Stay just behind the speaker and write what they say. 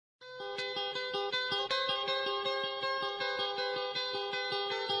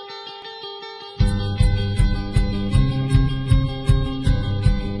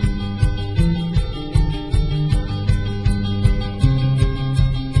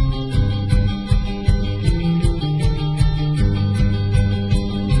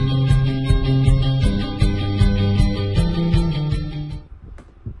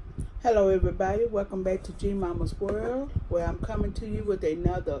everybody, welcome back to G Mama's World, where I'm coming to you with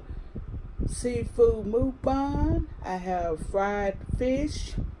another seafood mukbang. I have fried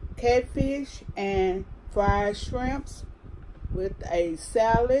fish, catfish, and fried shrimps with a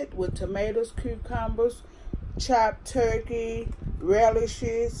salad with tomatoes, cucumbers, chopped turkey,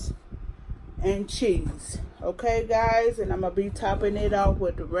 relishes, and cheese. Okay guys, and I'm going to be topping it off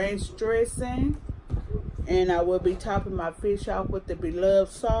with the ranch dressing. And I will be topping my fish off with the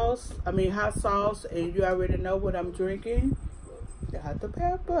beloved sauce. Hot sauce. And you already know what I'm drinking. The hot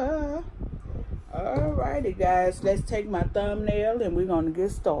pepper. Alrighty guys, let's take my thumbnail and we're going to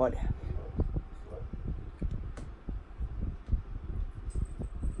get started.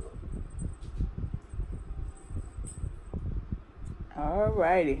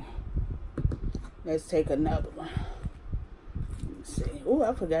 Alrighty. Let's take another one. Let me see. Oh,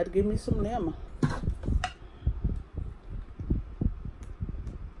 I forgot to give me some lemon.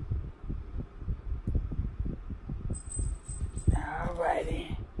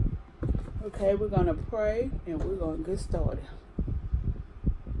 Alrighty. Okay, we're going to pray and we're going to get started.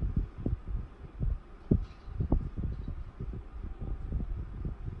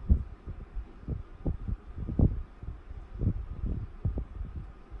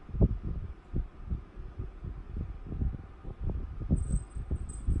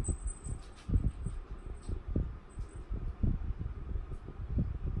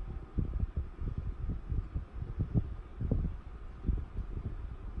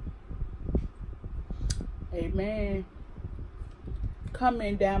 Amen.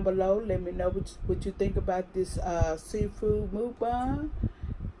 Comment down below. Let me know what you think about this seafood mukbang.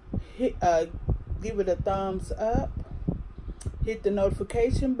 Give it a thumbs up. Hit the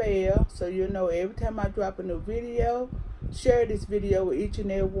notification bell so you'll know every time I drop a new video. Share this video with each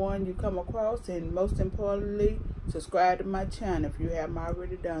and every one you come across. And most importantly, subscribe to my channel if you haven't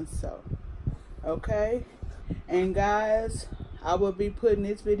already done so. Okay? And guys, I will be putting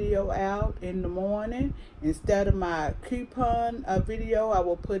this video out in the morning. Instead of my coupon video, I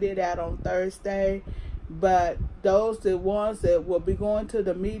will put it out on Thursday. But the ones that will be going to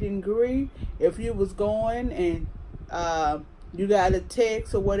the meet and greet, if you was going and you got a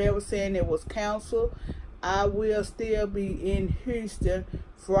text or whatever saying it was canceled, I will still be in Houston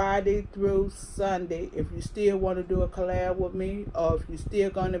Friday through Sunday. If you still want to do a collab with me, or if you're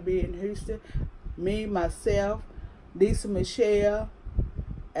still going to be in Houston, me, myself, Lisa Michelle,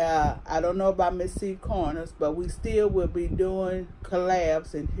 I don't know about Miss C Corners, but we still will be doing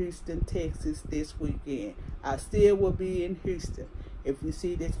collabs in Houston, Texas this weekend. I still will be in Houston if you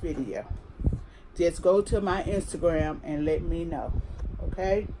see this video. Just go to my Instagram and let me know,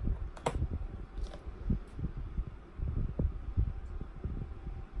 okay?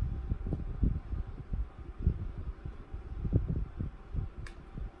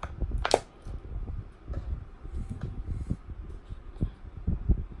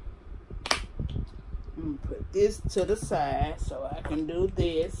 Put this to the side so I can do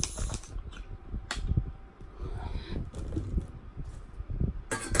this.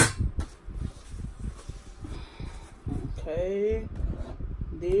 Okay,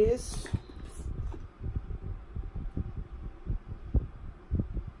 this.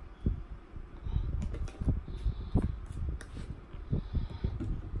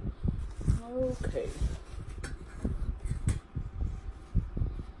 Okay.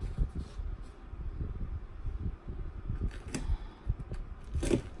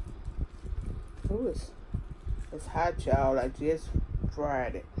 Ooh, it's hot, y'all. I just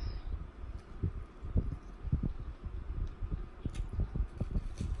fried it.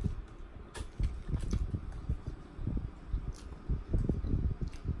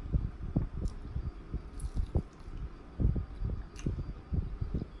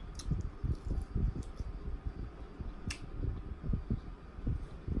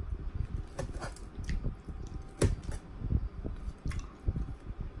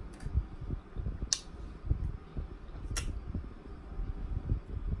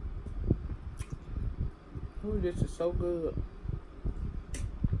 Ooh, this is so good.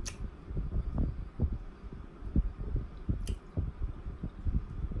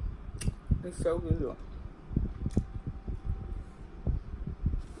 It's so good.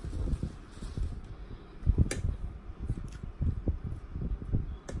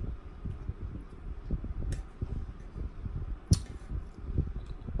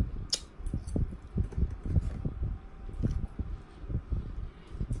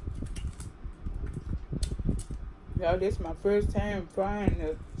 Y'all, this is my first time frying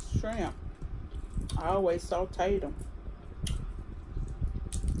the shrimp. I always saute them.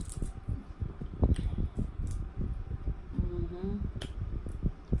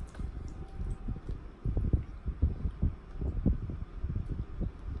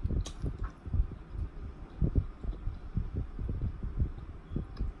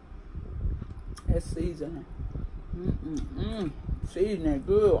 That seasoning. Seasoning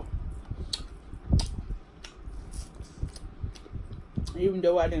good. Even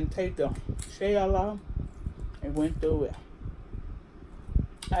though I didn't take the shell off, it went through it.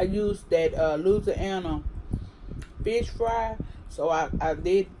 I used that Louisiana fish fry, so I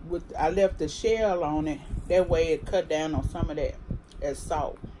left the shell on it. That way it cut down on some of that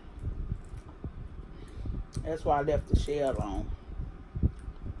salt. That's why I left the shell on.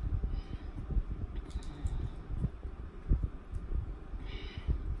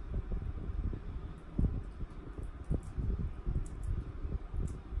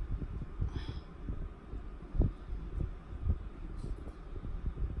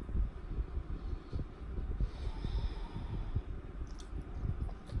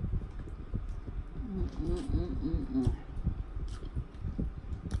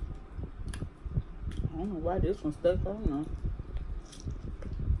 I don't know why this one stuck on there.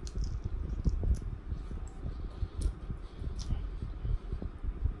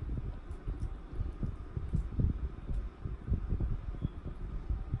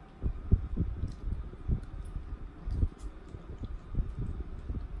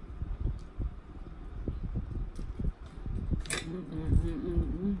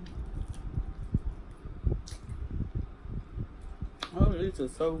 Oh, these are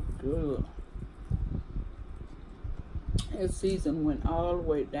so good. That season went all the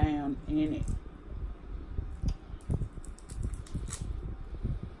way down in it.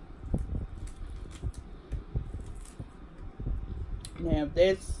 Now, if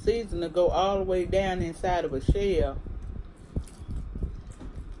that season to go all the way down inside of a shell,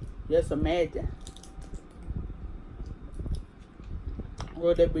 just imagine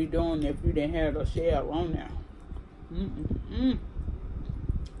what they'd be doing if you didn't have the shell on there.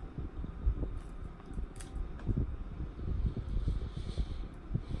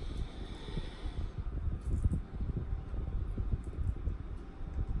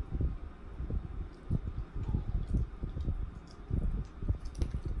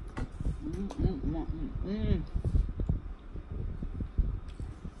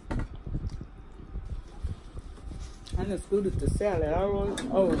 I just scooted the salad all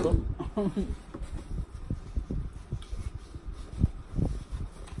over.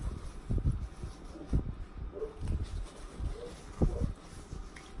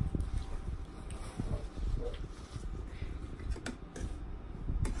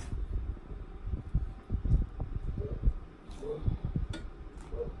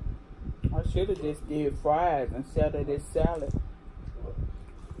 I should have just did fries instead of this salad.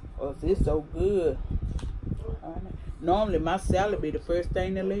 Oh, it's so good. Normally my salad be the first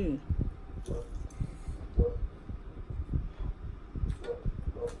thing to leave.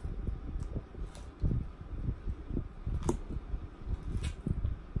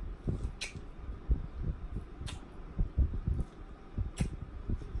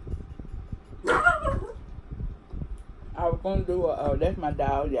 I was gonna do a, that's my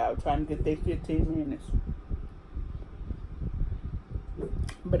dog, y'all, trying to get their 15 minutes.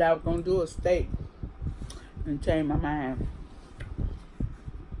 But I was gonna do a steak and change my mind.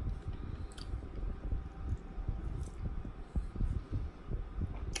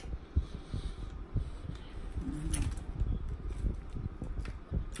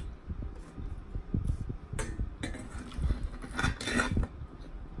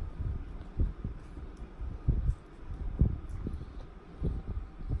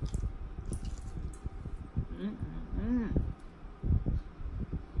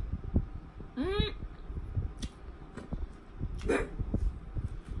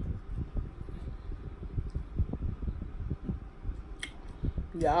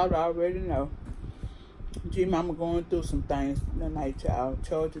 Y'all already know. G-Mama going through some things tonight, y'all.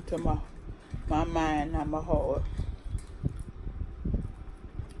 Charge it to my mind, not my heart.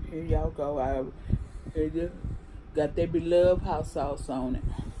 Here y'all go. Here just got that beloved hot sauce on it.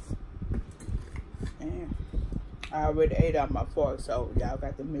 And I already ate out my fork, so y'all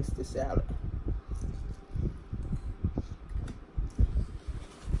got to mix the salad.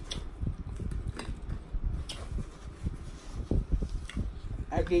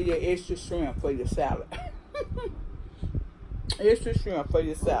 I give you extra shrimp for your salad. Extra shrimp for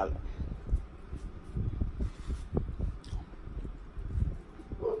your salad.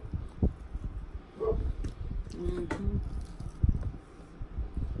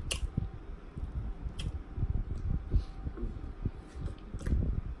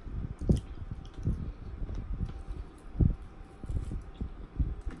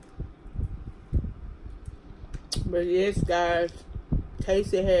 But yes, guys,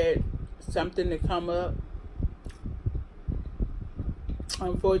 Casey had something to come up.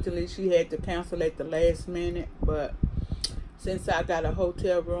 Unfortunately, she had to cancel at the last minute, but since I got a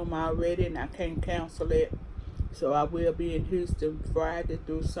hotel room already and I can't cancel it, so I will be in Houston Friday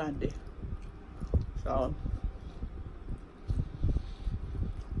through Sunday. So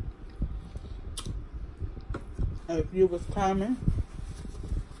if you was coming,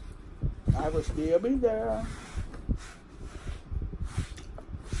 I will still be there.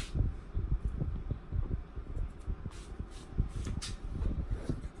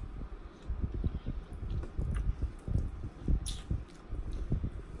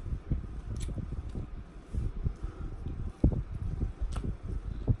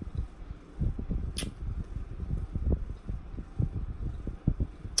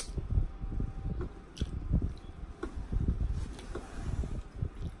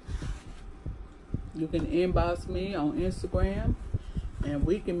 You can inbox me on Instagram and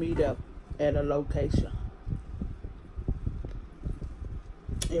we can meet up at a location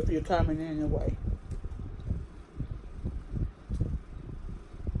if you're coming anyway.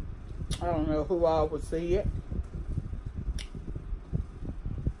 I don't know who all would see it.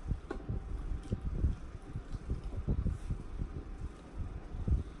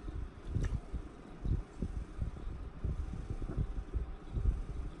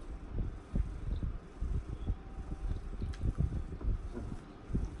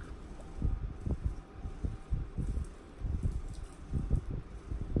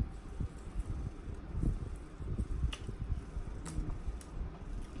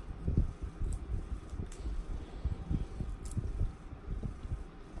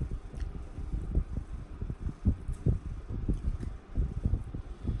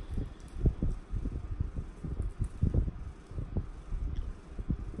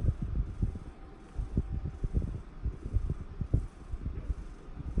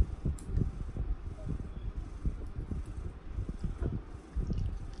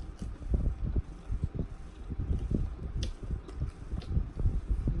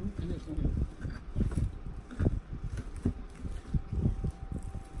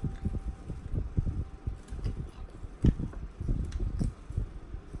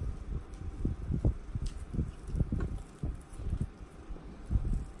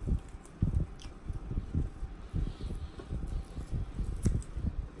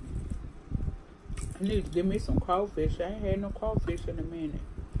 I need to give me some crawfish. I ain't had no crawfish in a minute.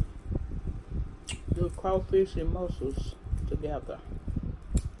 Do crawfish and mussels together.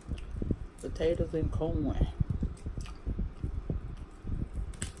 Potatoes and corn.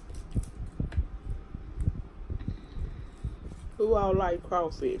 Who all like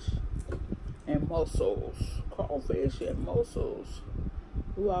crawfish and mussels? Crawfish and mussels.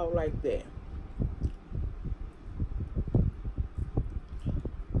 Who all like that?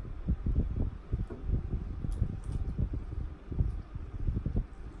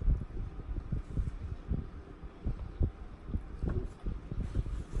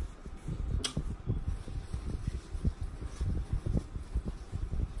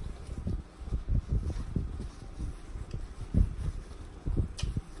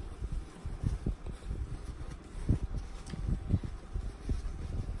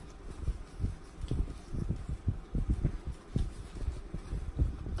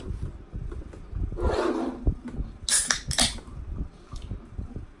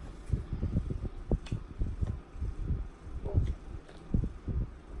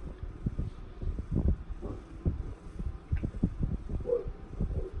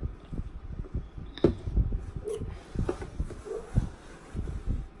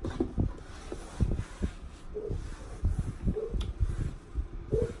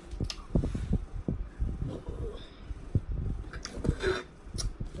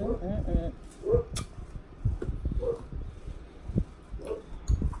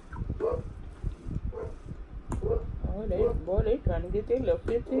 Boy, they trying to get their little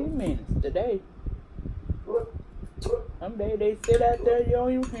 15 minutes today. Some day they sit out there, you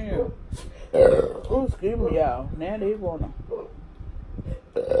don't even hear them. Oh, excuse me, y'all. Now they wanna.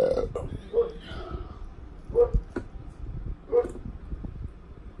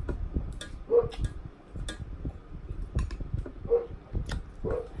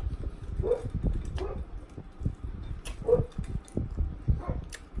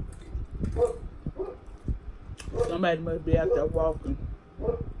 Somebody must be out there walking.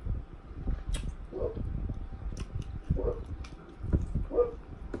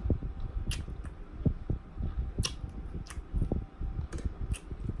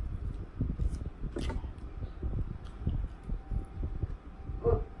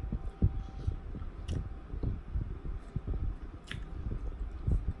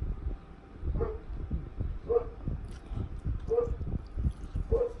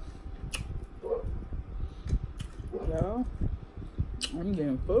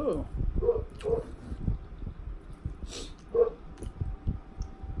 full.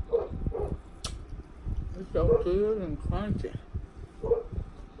 It's so good and crunchy.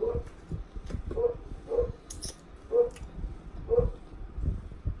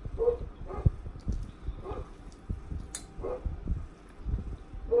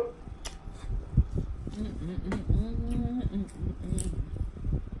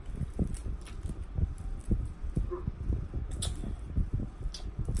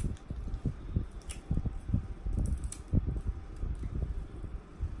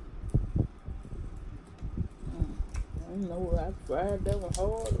 I don't know, I fried that one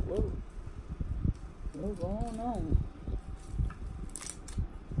hard. What's going on?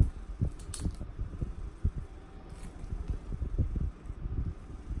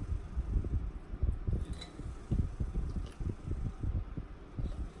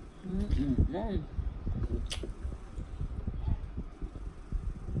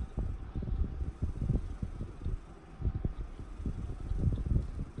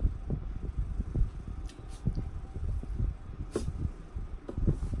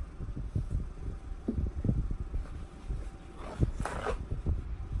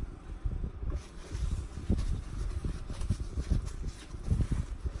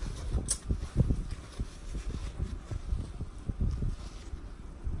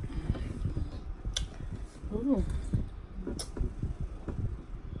 Ooh.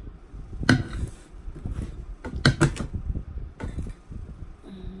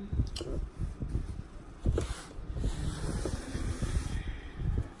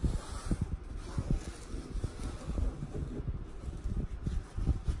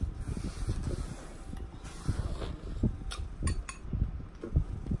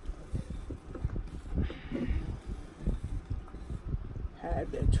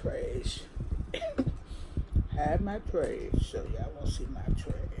 Hide that trash. Hide my trash so y'all won't see my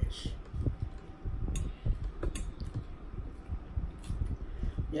trash.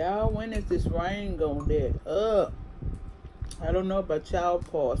 Y'all, when is this rain gonna let up? I don't know about y'all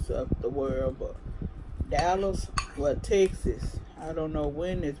parts of the world, but Dallas, well, Texas, I don't know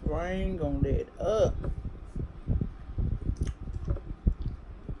when this rain gonna let up.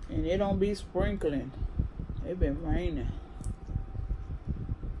 And it don't be sprinkling. It been raining.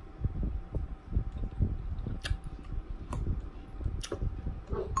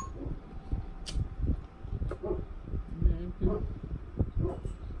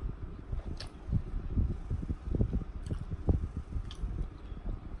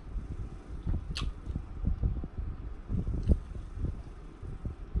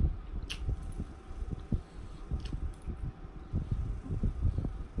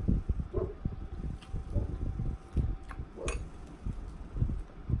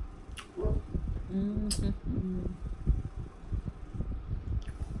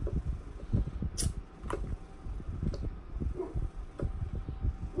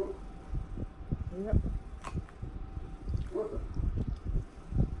 Yep.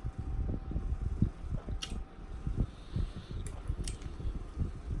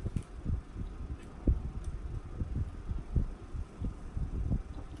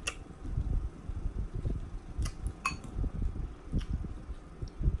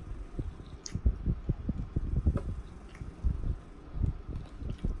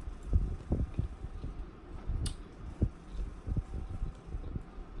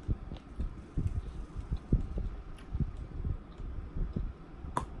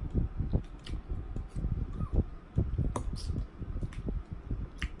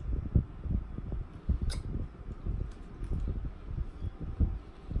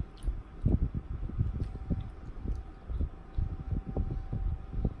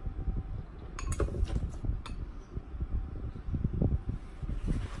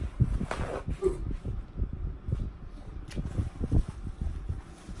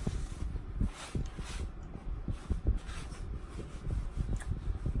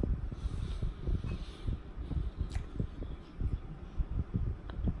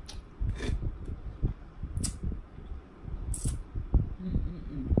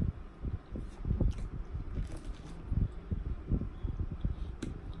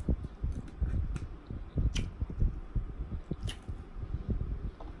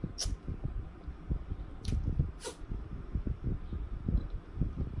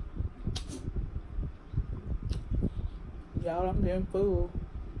 Y'all, I'm getting full.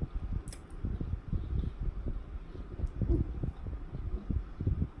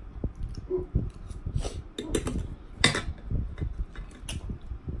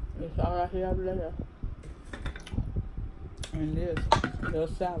 That's all I have left. And this little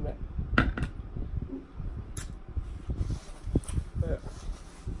salad. But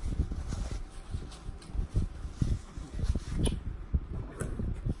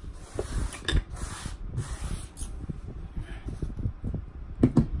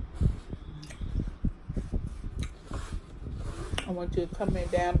want you to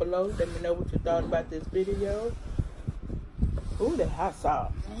comment down below. Let me know what you thought about this video. Ooh, that hot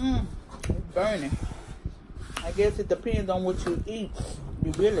sauce. It's burning. I guess it depends on what you eat.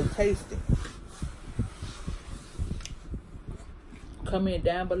 You really taste it. Comment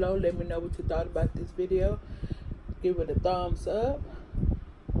down below. Let me know what you thought about this video. Give it a thumbs up.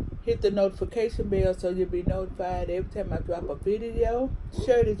 Hit the notification bell so you'll be notified every time I drop a video.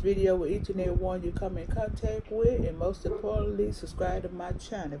 Share this video with each and every one you come in contact with. And most importantly, subscribe to my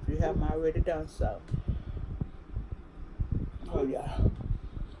channel if you haven't already done so. Oh yeah.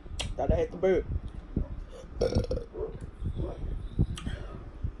 Thought I had the bird.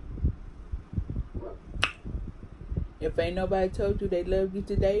 If ain't nobody told you they love you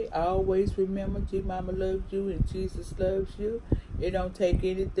today, always remember G-Mama loves you and Jesus loves you. It don't take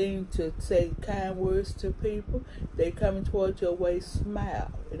anything to say kind words to people. They coming towards your way,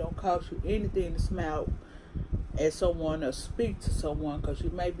 smile. It don't cost you anything to smile at someone or speak to someone, because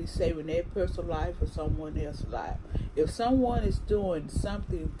you may be saving that person's life or someone else's life. If someone is doing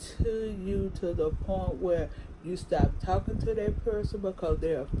something to you to the point where you stop talking to that person because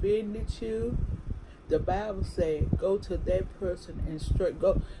they offended you, the Bible says go to that person and straight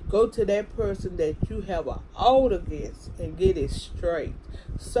go to that person that you have an ought against and get it straight.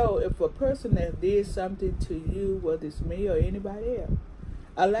 So if a person that did something to you, whether it's me or anybody else,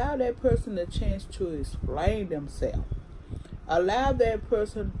 allow that person a chance to explain themselves. Allow that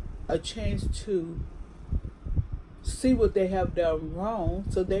person a chance to see what they have done wrong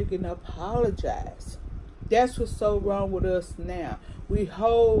so they can apologize. That's what's so wrong with us now. We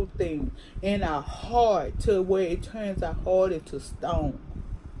hold things in our heart to where it turns our heart into stone.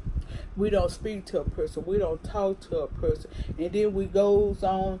 We don't speak to a person. We don't talk to a person. And then we goes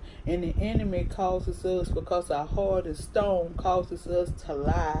on and the enemy causes us, because our heart is stone, causes us to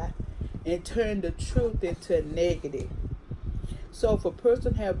lie and turn the truth into negative. So if a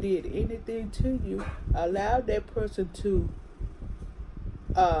person have did anything to you, allow that person to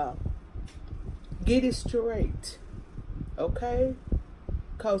get it straight. Okay?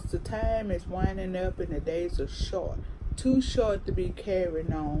 Because the time is winding up and the days are short. Too short to be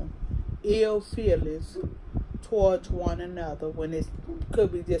carrying on ill feelings towards one another when it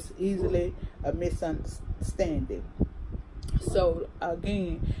could be just easily a misunderstanding. So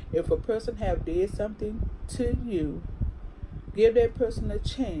again, if a person have did something to you, give that person a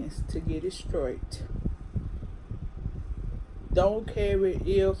chance to get it straight. Don't carry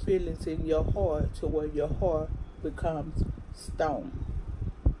ill feelings in your heart to where your heart becomes stone.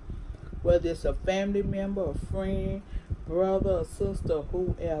 Whether it's a family member, a friend, brother, or sister,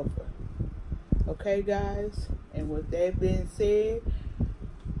 whoever. Okay, guys? And with that being said,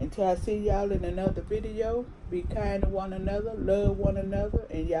 until I see y'all in another video, be kind to one another, love one another,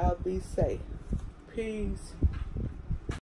 and y'all be safe. Peace.